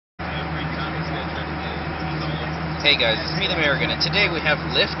Hey guys, it's me the American, and today we have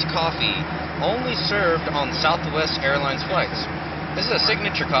Lift Coffee, only served on Southwest Airlines flights. This is a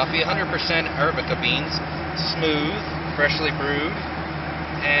signature coffee, 100% Arabica beans, smooth, freshly brewed,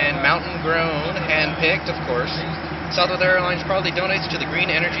 and mountain grown, hand-picked, of course. Southwest Airlines proudly donates to the Green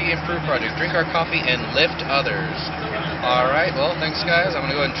Energy Improve Project. Drink our coffee and lift others. Alright, well, thanks guys. I'm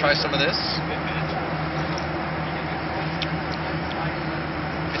going to go ahead and try some of this.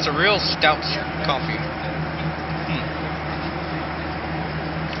 It's a real stout coffee.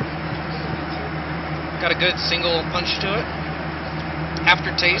 Got a good single punch to it.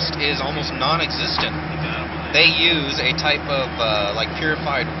 Aftertaste is almost non-existent. They use a type of like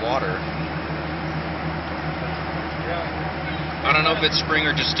purified water. I don't know if it's spring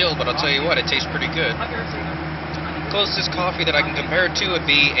or distilled, but I'll tell you what, it tastes pretty good. Closest coffee that I can compare it to would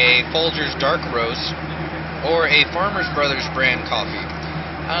be a Folgers Dark Roast or a Farmer's Brothers brand coffee.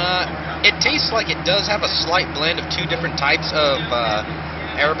 It tastes like it does have a slight blend of two different types of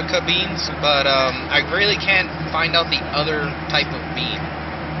Arabica beans, but I really can't find out the other type of bean.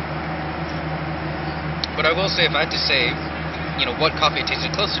 But I will say, if I had to say, you know, what coffee it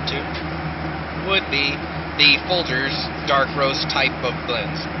tasted closer to, would be the Folgers Dark Roast type of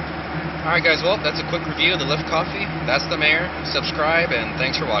blends. Alright guys, well, that's a quick review of the Lift Coffee. That's the mayor. Subscribe, and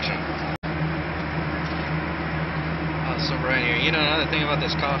thanks for watching. Oh, it's so bright here. You know, another thing about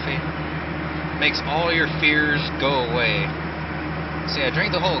this coffee, makes all your fears go away. See, I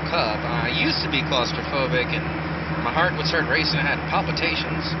drank the whole cup. I used to be claustrophobic, and my heart would start racing. I had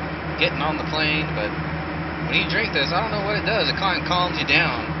palpitations getting on the plane, but when you drink this, I don't know what it does. It kind of calms you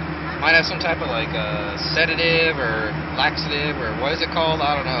down. Might have some type of like sedative or laxative, or what is it called?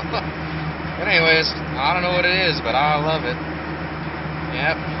 I don't know. But anyways, I don't know what it is, but I love it.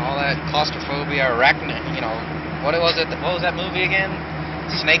 Yep, all that claustrophobia, arachnid, you know, what was it? What was that movie again?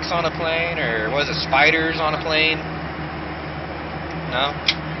 Snakes on a plane, or was it spiders on a plane? No?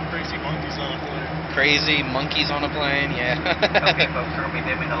 Crazy monkeys on a plane. Crazy monkeys on a plane, yeah. Okay, folks, we're going to be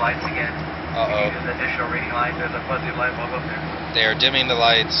dimming the lights again. Uh-oh. The additional reading light, there's a fuzzy light bulb up there. They are dimming the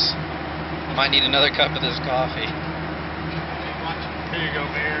lights. Might need another cup of this coffee. Here you go,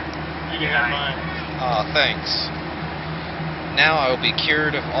 Mayor. You can have mine. Oh, thanks. Now I will be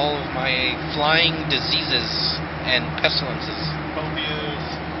cured of all of my flying diseases and pestilences.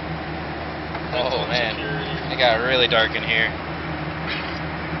 Phobias. Oh, man. Security. It got really dark in here.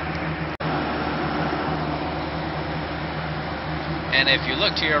 And if you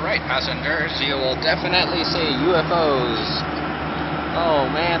look to your right, passengers, you will definitely see UFOs. Oh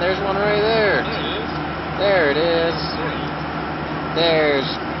man, there's one right there. There it is. There's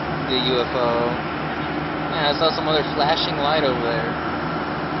the UFO. Yeah, I saw some other flashing light over there.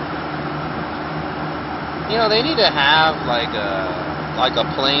 You know, they need to have like a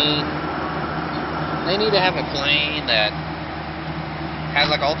plane. They need to have a plane that has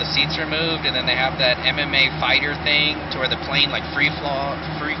like all the seats removed, and then they have that MMA fighter thing to where the plane like free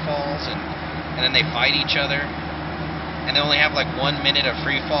falls, and then they fight each other, and they only have like 1 minute of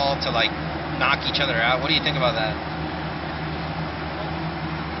free fall to like knock each other out. What do you think about that?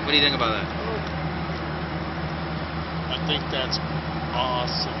 What do you think about that? I think that's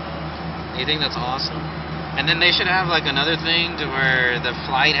awesome. You think that's awesome? And then they should have like another thing to where the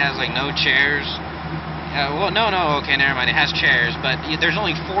flight has like no chairs. Well, no, okay, never mind. It has chairs, but there's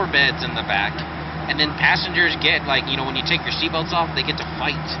only 4 beds in the back. And then passengers get, like, you know, when you take your seatbelts off, they get to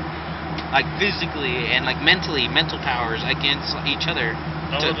fight. Like, physically and, like, mentally, mental powers against each other.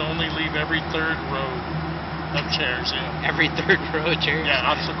 I would only leave every 3rd row of chairs, yeah. Every 3rd row of chairs? Yeah,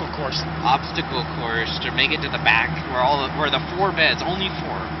 obstacle course. Obstacle course to make it to the back where the 4 beds, only 4.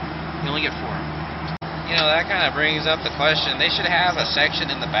 You only get 4. You know, that kind of brings up the question. They should have a section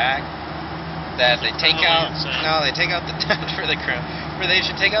in the back that they take out. No, they take out the for the crew. Where they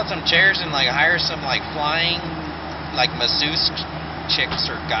should take out some chairs and like hire some like flying, like masseuse chicks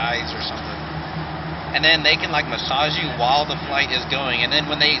or guys or something, and then they can like massage you while the flight is going. And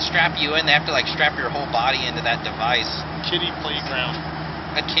then when they strap you in, they have to like strap your whole body into that device. Kiddie playground.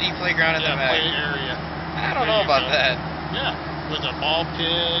 A kiddie playground in the back. Play area. I don't know about that. Yeah, with a ball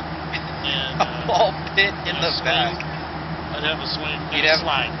pit and a ball pit in the back. I'd have a swing. You'd have a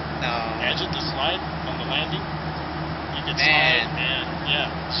slide. No. Imagine the slide on the landing. You could slide, and yeah,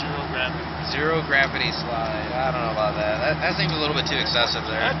 0 gravity. 0 gravity slide. I don't know about that. That seems a little bit too excessive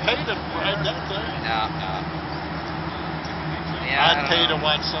there. I'd pay to ride that thing. No. Yeah, I'd pay to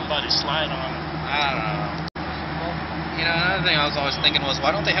watch somebody slide on it. I don't know. Well, you know, another thing I was always thinking was,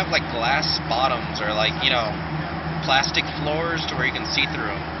 why don't they have like glass bottoms or like, you know, plastic floors to where you can see through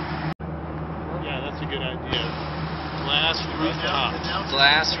them? Yeah, that's a good idea. Glass roof tops.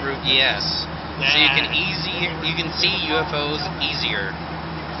 Glass roof, yes. So you can see UFOs easier.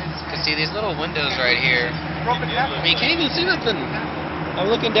 Cause see these little windows right here. I mean, you can't even see nothing.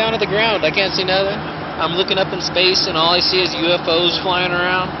 I'm looking down at the ground. I can't see nothing. I'm looking up in space, and all I see is UFOs flying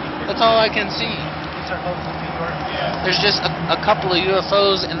around. That's all I can see. There's just a couple of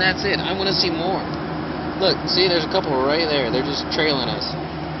UFOs, and that's it. I want to see more. Look, see, there's a couple right there. They're just trailing us.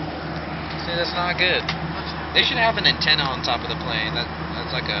 See, that's not good. They should have an antenna on top of the plane.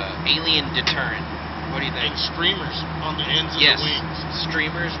 That's like a alien deterrent. What do you think? And streamers on the ends of Yes, the wings.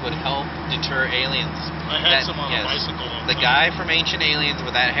 streamers would help deter aliens. I had some on a bicycle. The guy from Ancient Aliens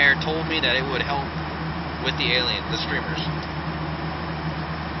with that hair told me that it would help with the aliens, the streamers.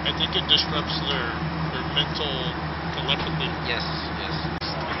 I think it disrupts their mental telepathy. Yes, yes.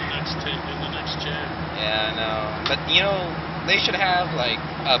 In the next chair. Yeah, I know. But, you know, they should have, like,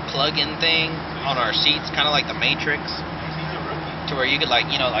 a plug-in thing on our seats, kind of like the Matrix. To where you could, like,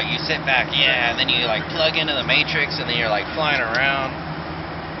 you know, like, you sit back, yeah, and then you, like, plug into the Matrix, and then you're, like, flying around.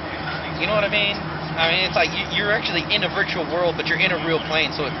 You know what I mean? I mean, it's like, you're actually in a virtual world, but you're in a real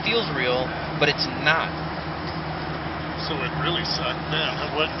plane, so it feels real, but it's not. So it really sucked then,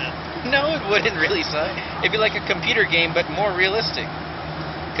 wouldn't it? No, it wouldn't really suck. It'd be like a computer game, but more realistic.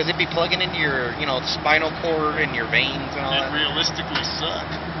 Because it'd be plugging into your, you know, spinal cord and your veins and all that. It realistically suck.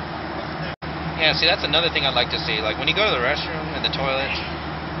 Yeah, see, that's another thing I'd like to see. Like, when you go to the restroom and the toilet,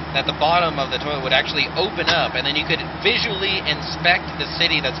 that the bottom of the toilet would actually open up, and then you could visually inspect the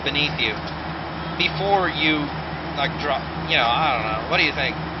city that's beneath you before you, like, drop. You know, I don't know. What do you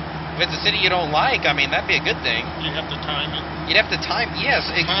think? If it's a city you don't like, I mean, that'd be a good thing. You'd have to time it. You'd have to time,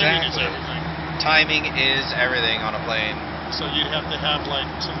 yes, exactly. Timing is everything. Timing is everything on a plane. So you'd have to have, like,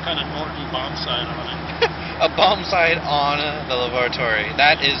 some kind of Norton bomb sight on it. A bomb sight on the laboratory.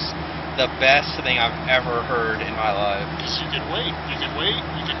 That is the best thing I've ever heard in my life. Because you could wait.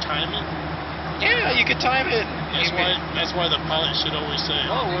 You could time it. Yeah, you could time it. That's why the pilot should always say,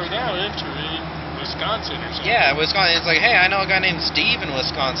 "Oh, we're now entering Wisconsin," or something. Yeah, Wisconsin. It's like, hey, I know a guy named Steve in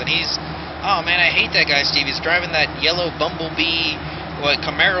Wisconsin. Oh man, I hate that guy Steve. He's driving that yellow Bumblebee,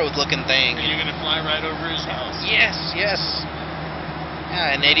 Camaro-looking thing. And you're gonna fly right over his house. Yes, yes.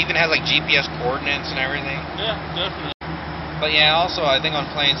 Yeah, and it even has like GPS coordinates and everything. Yeah, definitely. But yeah, also I think on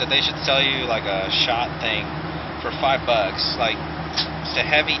planes that they should sell you like a shot thing for $5, like just a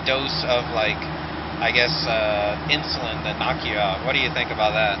heavy dose of like, I guess insulin that knock you out. What do you think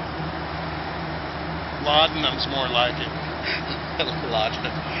about that? Laudanum's more like it. Laudanum.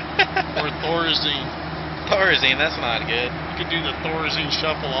 Or Thorazine. Thorazine, that's not good. You could do the Thorazine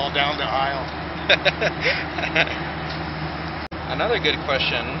shuffle all down the aisle. Another good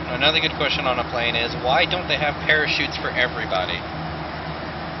question on a plane is, why don't they have parachutes for everybody?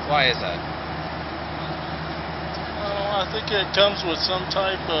 Why is that? I think it comes with some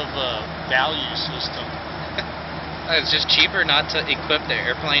type of value system. It's just cheaper not to equip the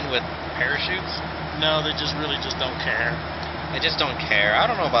airplane with parachutes? No, they really don't care. They just don't care. I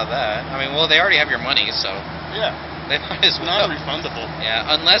don't know about that. I mean, well, they already have your money, so... Yeah. They might as well. Non-refundable. Yeah,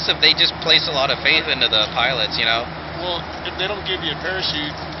 unless if they just place a lot of faith into the pilots, you know? Well, if they don't give you a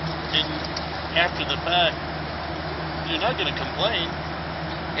parachute after the fact, you're not going to complain.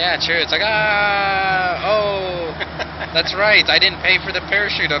 Yeah, true. It's like, that's right. I didn't pay for the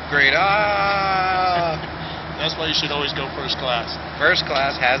parachute upgrade. That's why you should always go first class. First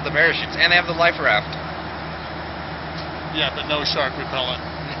class has the parachutes, and they have the life raft. Yeah, but no shark repellent.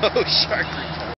 No shark repellent.